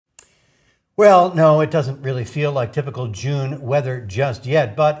Well, no, it doesn't really feel like typical June weather just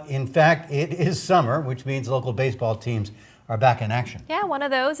yet, but in fact, it is summer, which means local baseball teams are back in action. Yeah, one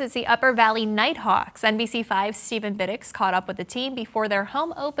of those is the Upper Valley Nighthawks. NBC5's Stephen Biddix caught up with the team before their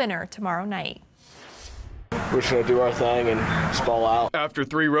home opener tomorrow night. We're just going to do our thing and just ball out. After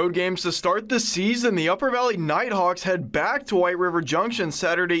 3 road games to start the season, the Upper Valley Nighthawks head back to White River Junction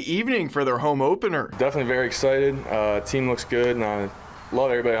Saturday evening for their home opener. Definitely very excited. Team looks good, and I love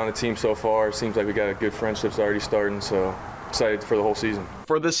everybody on the team so far. Seems like we got a good friendships already starting, so excited for the whole season.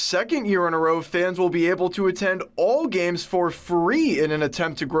 For the second year in a row, fans will be able to attend all games for free in an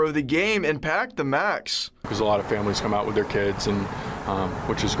attempt to grow the game and pack the max. Because a lot of families come out with their kids, and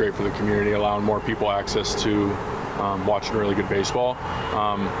which is great for the community, allowing more people access to watching really good baseball.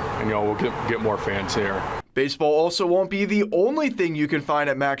 And we'll get more fans here. Baseball also won't be the only thing you can find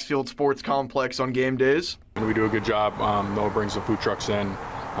at Maxfield Sports Complex on game days. And we do a good job. Noah brings the food trucks in,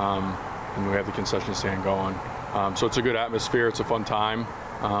 and we have the concession stand going. So it's a good atmosphere. It's a fun time.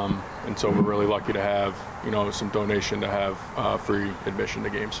 And so we're really lucky to have, some donation to have free admission to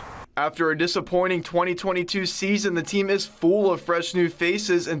games. After a disappointing 2022 season, the team is full of fresh new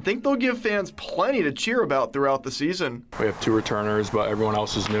faces and think they'll give fans plenty to cheer about throughout the season. We have 2 returners, but everyone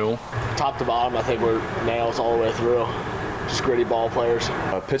else is new. Top to bottom, I think we're nails all the way through. Just gritty ball players.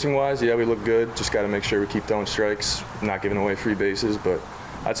 Pitching-wise, yeah, we look good. Just got to make sure we keep throwing strikes, not giving away free bases, but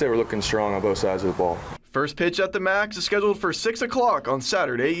I'd say we're looking strong on both sides of the ball. First pitch at the Max is scheduled for 6 o'clock on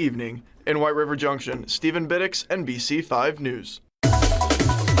Saturday evening. In White River Junction, Stephen Biddix, NBC5 News.